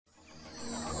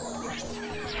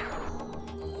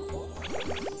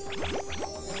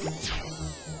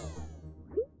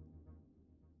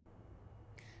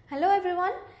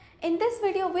In this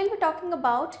video, we'll be talking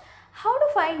about how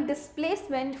to find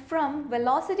displacement from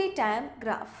velocity time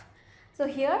graph. So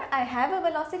here I have a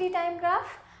velocity time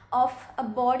graph of a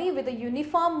body with a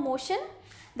uniform motion,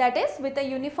 that is with a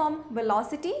uniform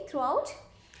velocity throughout,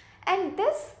 and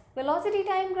this velocity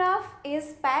time graph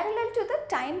is parallel to the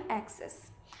time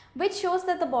axis, which shows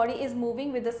that the body is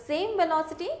moving with the same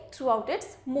velocity throughout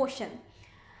its motion.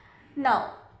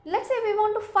 Now, let's say we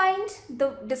want to find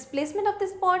the displacement of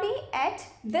this body at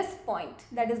this point,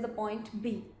 that is the point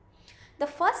B. The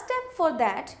first step for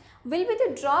that will be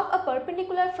to drop a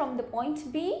perpendicular from the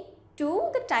point B to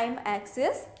the time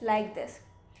axis like this.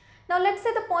 Now let's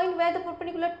say the point where the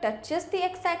perpendicular touches the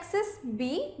x-axis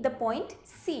be the point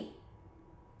C.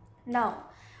 Now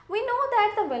we know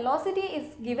that the velocity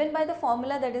is given by the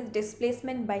formula, that is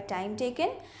displacement by time taken,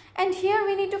 and here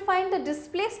we need to find the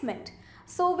displacement.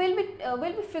 So we'll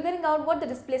be figuring out what the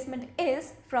displacement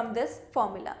is from this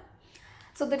formula.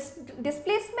 So this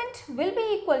displacement will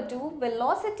be equal to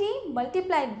velocity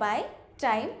multiplied by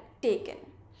time taken.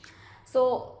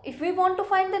 So if we want to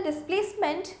find the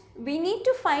displacement, we need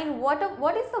to find what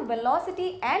is the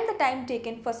velocity and the time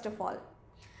taken first of all.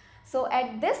 So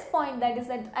at this point, that is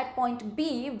at point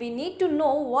B, we need to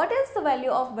know what is the value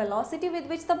of velocity with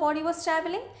which the body was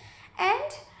traveling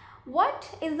and what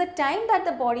is the time that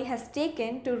the body has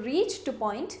taken to reach to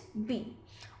point B.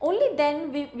 Only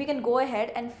then we can go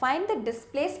ahead and find the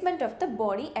displacement of the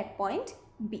body at point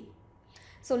B.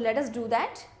 So let us do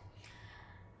that.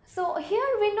 So here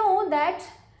we know that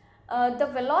the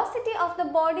velocity of the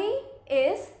body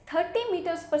is 30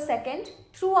 meters per second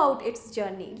throughout its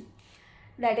journey.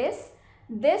 That is,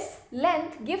 this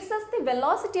length gives us the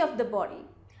velocity of the body,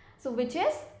 so which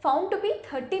is found to be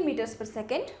 30 meters per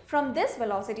second from this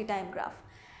velocity time graph.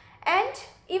 And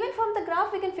even from the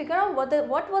graph we can figure out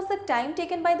what was the time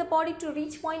taken by the body to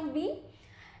reach point B.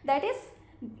 That is,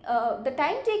 the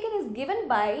time taken is given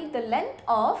by the length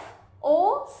of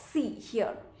OC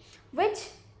here, which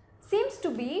seems to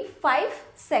be 5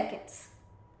 seconds.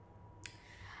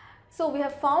 So we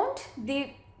have found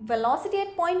the velocity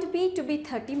at point B to be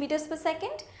 30 meters per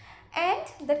second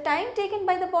and the time taken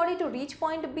by the body to reach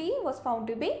point B was found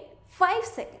to be 5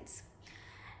 seconds.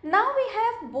 Now we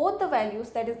have both the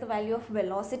values, that is the value of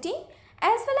velocity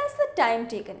as well as the time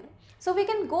taken. So we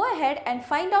can go ahead and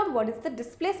find out what is the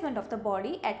displacement of the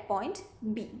body at point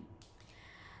B.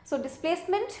 So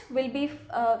displacement will be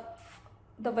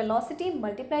the velocity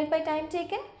multiplied by time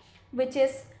taken, which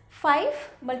is 5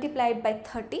 multiplied by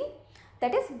 30,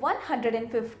 that is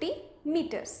 150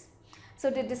 meters.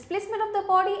 So the displacement of the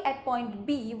body at point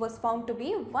B was found to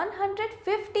be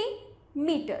 150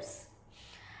 meters.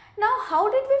 Now how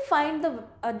did we find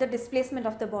the displacement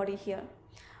of the body here?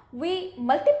 We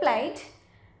multiplied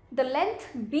the length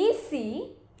BC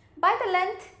by the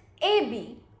length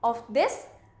AB of this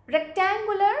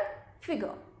rectangular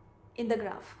figure in the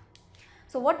graph.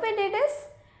 So what we did is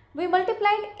we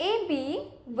multiplied AB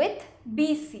with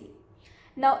BC.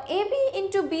 Now AB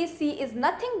into BC is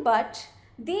nothing but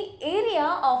the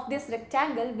area of this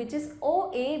rectangle, which is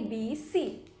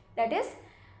OABC. That is,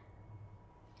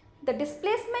 the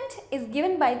displacement is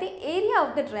given by the area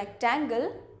of the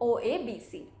rectangle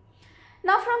OABC.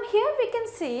 Now from here we can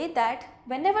say that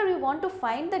whenever we want to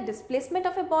find the displacement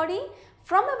of a body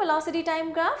from a velocity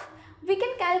time graph, we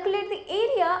can calculate the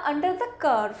area under the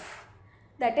curve.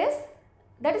 That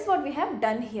is what we have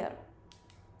done here.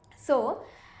 So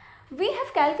we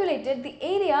have calculated the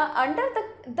area under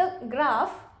the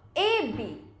graph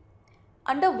AB,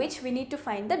 under which we need to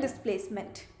find the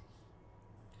displacement.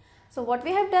 So what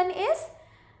we have done is,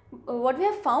 what we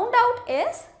have found out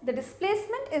is the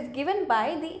displacement is given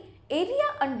by the area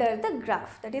under the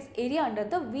graph, that is area under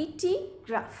the VT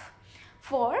graph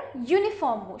for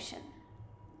uniform motion.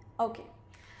 Okay.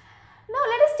 Now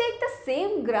let us take the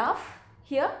same graph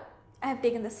here. I have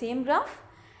taken the same graph.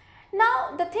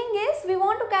 Now the thing is, we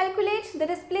want to calculate the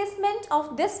displacement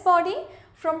of this body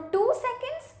from 2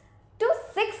 seconds to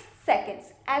 6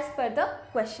 seconds as per the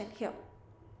question here.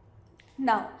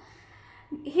 Now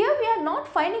here we are not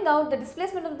finding out the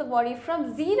displacement of the body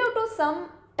from 0 to some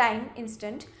time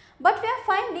instant, but we are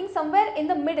finding somewhere in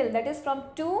the middle, that is from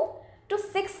 2 to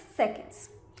 6 seconds.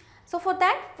 So for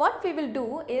that, what we will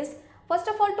do is, first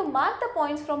of all, to mark the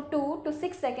points from 2 to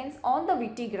 6 seconds on the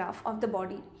VT graph of the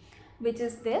body, which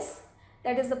is this,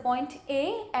 that is the point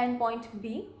A and point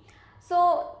B.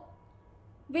 So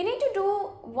we need to do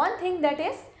one thing, that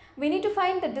is we need to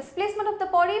find the displacement of the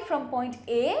body from point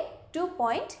A to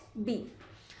point B.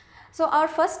 So our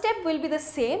first step will be the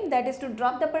same, that is to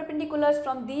drop the perpendiculars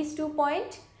from these 2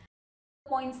 points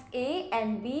A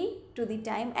and B to the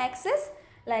time axis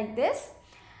like this.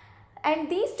 and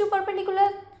these two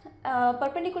perpendiculars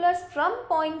from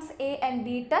points A and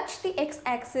B touch the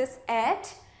x-axis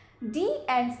at D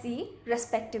and C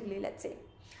respectively, let's say.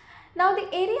 Now the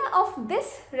area of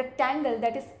this rectangle,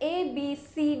 that is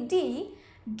ABCD,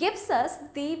 gives us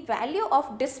the value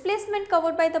of displacement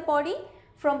covered by the body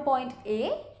from point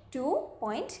A to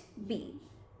point B.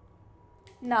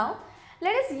 Now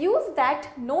let us use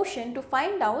that notion to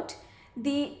find out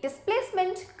the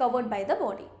displacement covered by the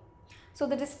body. So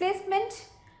the displacement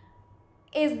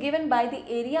is given by the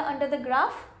area under the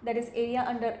graph, that is area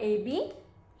under AB,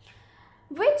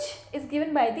 which is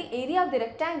given by the area of the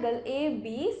rectangle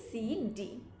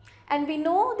ABCD. And we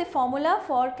know the formula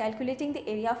for calculating the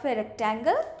area of a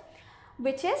rectangle,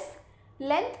 which is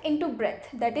length into breadth,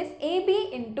 that is AB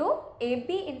into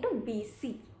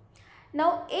BC.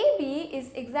 Now AB is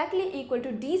exactly equal to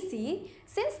DC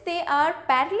since they are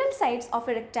parallel sides of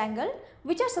a rectangle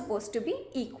which are supposed to be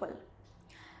equal.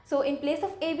 So in place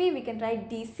of AB we can write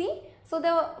DC. So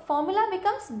the formula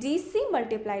becomes DC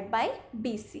multiplied by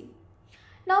BC.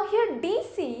 Now here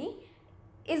DC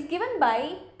is given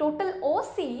by total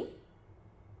OC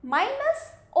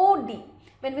minus OD.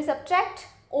 When we subtract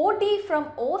OD from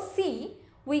OC,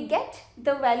 we get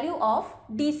the value of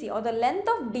DC or the length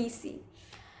of DC.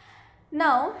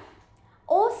 Now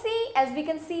OC, as we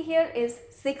can see here, is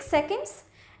 6 seconds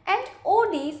and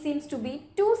OD seems to be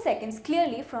 2 seconds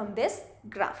clearly from this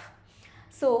graph.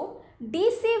 So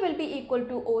DC will be equal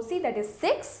to OC, that is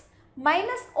 6,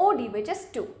 minus OD, which is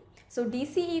 2. So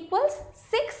DC equals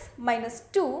 6 minus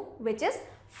 2, which is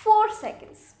 4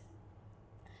 seconds.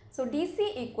 So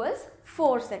DC equals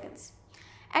 4 seconds.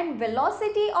 And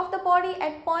velocity of the body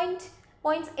at points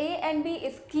A and B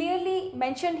is clearly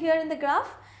mentioned here in the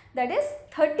graph, that is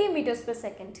 30 meters per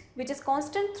second, which is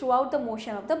constant throughout the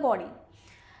motion of the body.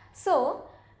 So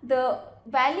the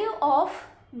value of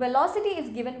velocity is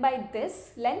given by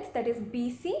this length, that is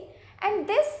BC, and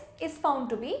this is found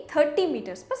to be 30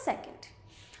 meters per second.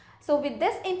 So with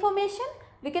this information,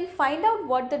 we can find out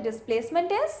what the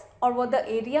displacement is or what the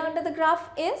area under the graph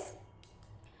is.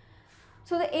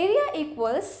 So the area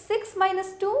equals 6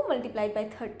 minus 2 multiplied by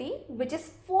 30, which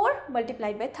is 4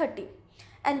 multiplied by 30,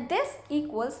 and this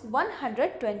equals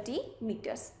 120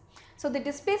 meters. So the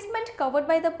displacement covered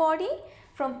by the body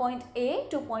from point A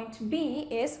to point B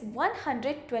is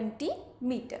 120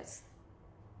 meters.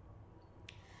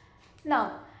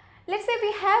 Now let's say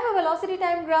we have a velocity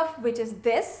time graph which is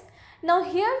this. Now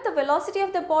here the velocity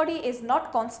of the body is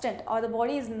not constant, or the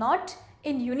body is not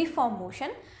in uniform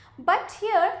motion, but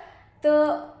here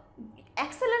the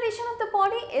acceleration of the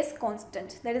body is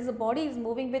constant, that is the body is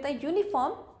moving with a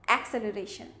uniform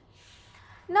acceleration.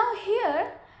 Now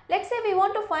here let's say we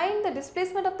want to find the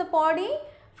displacement of the body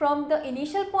from the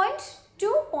initial point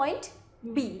to point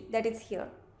B, that is here.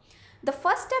 The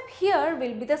first step here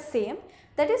will be the same,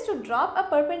 that is to drop a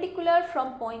perpendicular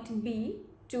from point B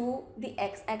to the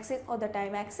x-axis or the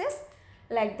time axis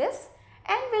like this,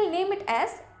 and we'll name it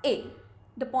as A,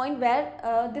 the point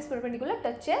where this perpendicular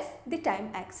touches the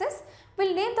time axis.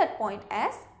 We'll name that point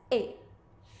as A.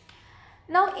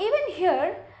 Now even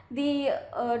here the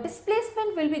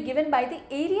displacement will be given by the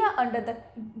area under the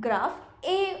graph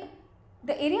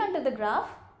the area under the graph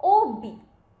OB,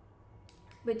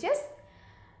 which is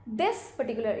this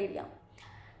particular area.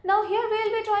 Now here we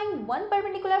will be drawing one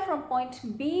perpendicular from point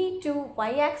B to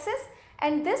y-axis,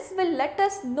 and this will let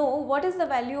us know what is the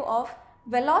value of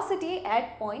velocity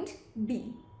at point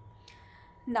B.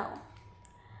 Now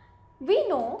we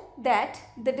know that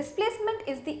the displacement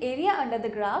is the area under the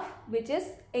graph, which is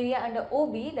area under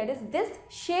OB, that is this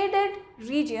shaded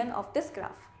region of this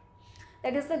graph,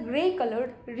 that is the grey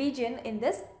colored region in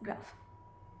this graph.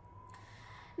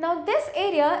 Now this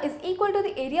area is equal to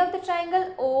the area of the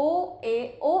triangle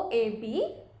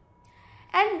OAB,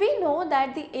 and we know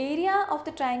that the area of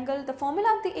the triangle, the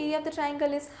formula of the area of the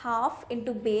triangle is half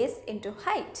into base into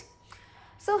height.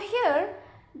 So here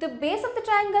the base of the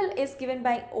triangle is given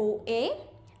by OA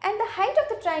and the height of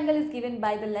the triangle is given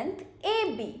by the length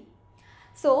AB.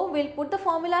 So we'll put the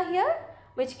formula here,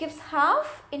 which gives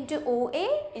half into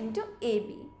OA into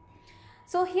AB.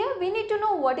 So here we need to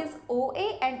know what is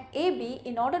OA and AB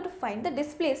in order to find the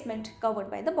displacement covered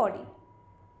by the body.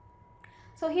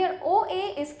 So here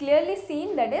OA is clearly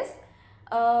seen, that is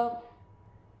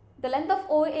the length of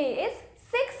OA is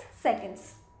 6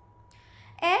 seconds,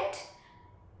 and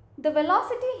the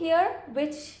velocity here,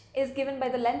 which is given by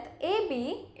the length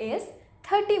AB, is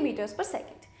 30 meters per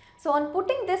second. So on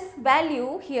putting this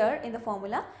value here in the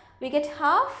formula, we get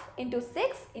half into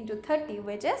 6 into 30,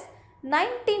 which is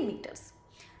 90 meters.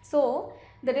 So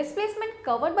the displacement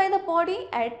covered by the body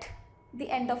at the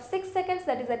end of 6 seconds,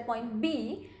 that is at point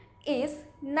B, is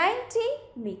 90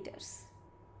 meters.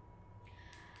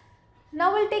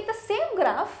 Now we'll take the same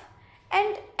graph,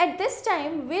 and at this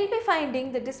time we'll be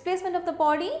finding the displacement of the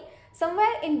body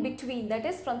somewhere in between, that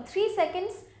is from 3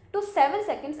 seconds to 7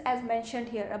 seconds as mentioned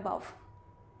here above.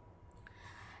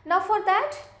 Now for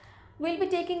that, we'll be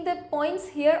taking the points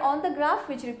here on the graph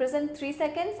which represent 3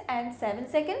 seconds and 7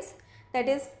 seconds, that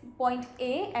is point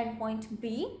A and point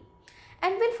B,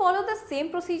 and we'll follow the same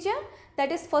procedure,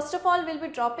 that is first of all we'll be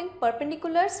dropping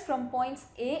perpendiculars from points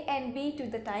A and B to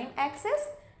the time axis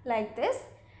like this,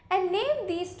 and name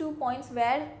these 2 points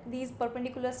where these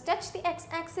perpendiculars touch the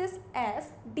x-axis as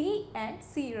D and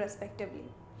C respectively.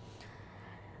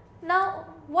 Now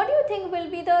what do you think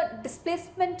will be the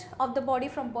displacement of the body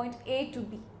from point A to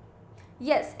B?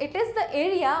 Yes, it is the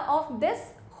area of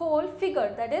this whole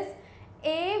figure, that is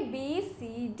A, B,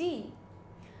 C, D.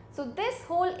 So this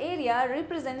whole area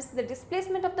represents the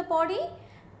displacement of the body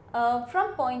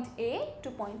from point A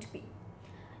to point B.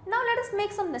 Now let us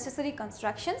make some necessary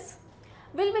constructions.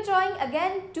 We'll be drawing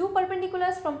again 2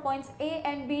 perpendiculars from points A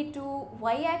and B to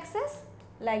y-axis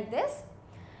like this.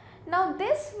 Now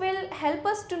this will help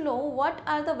us to know what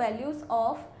are the values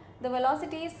of the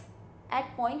velocities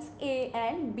at points A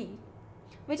and B,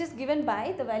 which is given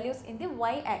by the values in the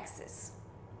y-axis.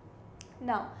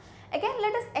 Now again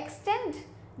let us extend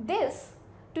this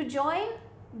to join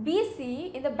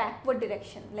BC in the backward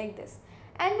direction like this,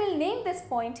 and we'll name this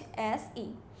point as E.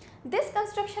 This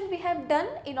construction we have done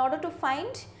in order to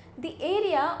find the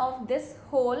area of this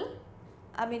whole,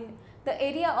 the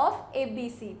area of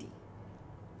ABCD.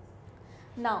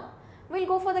 Now we'll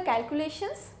go for the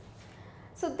calculations.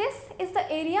 So this is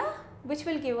the area which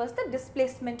will give us the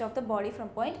displacement of the body from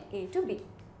point A to B.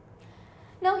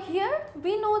 Now here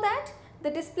we know that the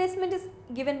displacement is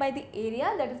given by the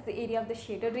area, that is the area of the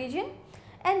shaded region,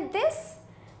 and this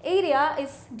area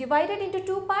is divided into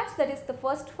 2 parts, that is the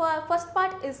first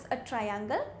part is a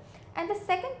triangle and the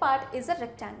second part is a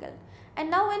rectangle. And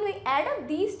now when we add up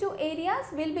these 2 areas,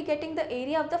 we will be getting the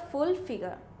area of the full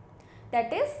figure.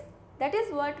 That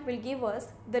is what will give us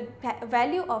the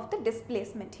value of the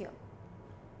displacement here.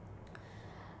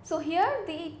 So here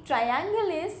the triangle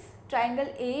is triangle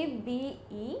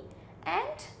ABE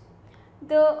and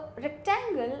the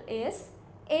rectangle is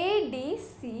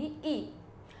ADCE.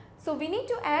 So we need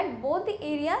to add both the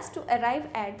areas to arrive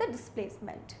at the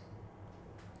displacement.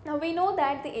 Now we know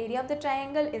that the area of the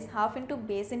triangle is half into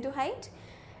base into height,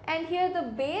 and here the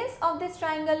base of this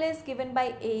triangle is given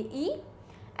by AE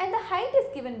and the height is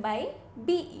given by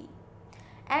BE,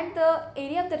 and the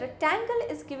area of the rectangle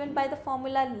is given by the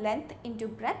formula length into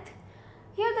breadth.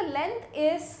 Here the length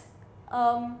is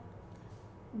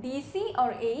DC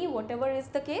or AE, whatever is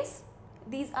the case,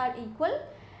 these are equal,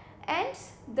 and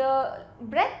the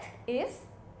breadth is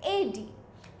AD.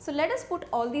 So let us put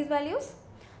all these values.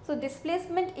 So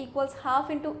displacement equals half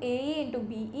into AE into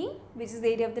BE, which is the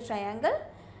area of the triangle,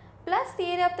 plus the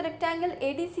area of the rectangle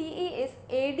ADCE is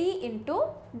AD into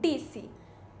DC.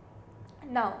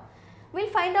 Now we'll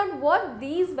find out what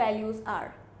these values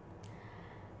are.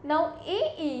 Now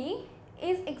AE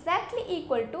is exactly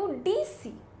equal to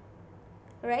DC,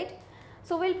 right?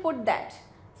 So we'll put that.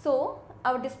 So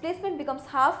our displacement becomes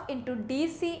half into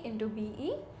DC into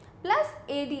BE plus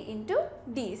AD into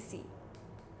DC.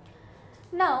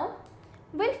 Now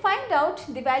we'll find out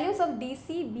the values of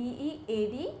DC, BE,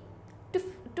 AD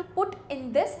to put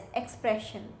in this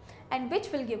expression, and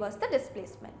which will give us the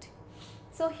displacement.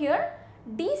 So here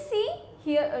DC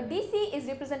is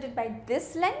represented by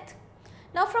this length.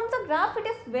 Now from the graph it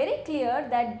is very clear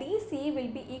that DC will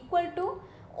be equal to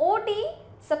OD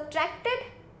subtracted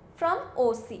from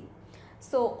OC.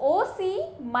 So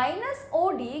OC minus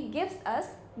OD gives us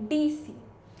DC.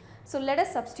 So let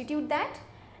us substitute that,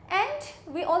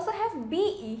 and we also have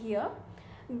BE here.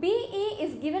 BE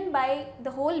is given by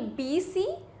the whole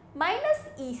BC minus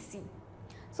EC.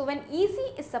 So when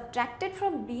EC is subtracted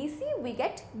from BC, we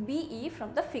get BE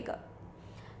from the figure.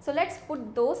 So let's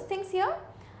put those things here.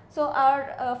 So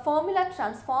our formula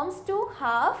transforms to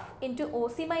half into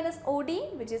OC minus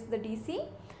OD, which is the DC,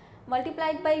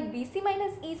 multiplied by BC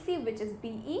minus EC, which is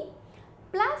BE,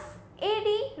 plus AD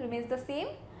remains the same,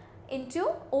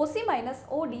 into OC minus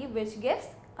OD, which gives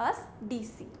us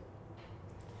DC.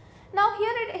 Now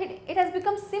here it has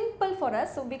become simple for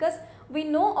us, so because we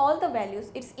know all the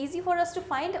values, it's easy for us to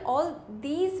find all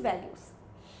these values.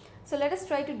 So let us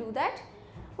try to do that.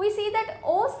 We see that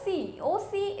OC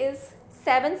is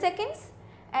 7 seconds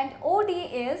and OD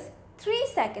is 3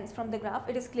 seconds from the graph,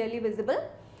 it is clearly visible.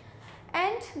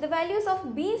 And the values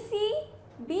of BC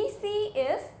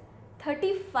is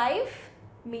 35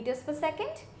 meters per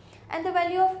second, and the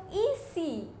value of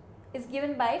EC is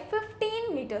given by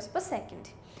 15 meters per second,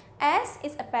 as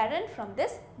is apparent from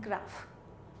this graph.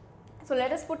 So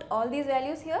let us put all these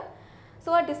values here.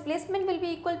 So our displacement will be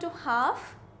equal to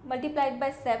half multiplied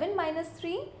by 7 minus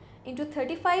 3 into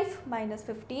 35 minus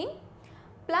 15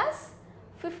 plus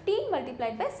 15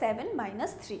 multiplied by 7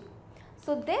 minus 3.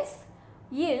 So this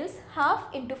yields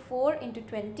half into 4 into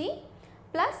 20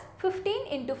 plus 15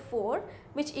 into 4,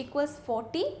 which equals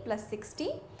 40 plus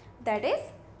 60, that is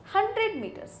 100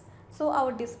 meters. So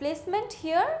our displacement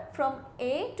here from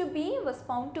A to B was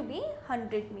found to be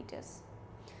 100 meters.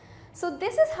 So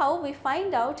this is how we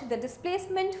find out the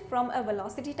displacement from a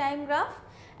velocity time graph,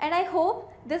 and I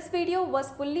hope this video was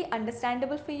fully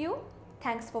understandable for you.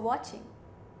 Thanks for watching.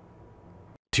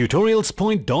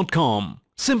 TutorialsPoint.com.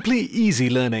 Simply easy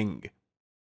learning.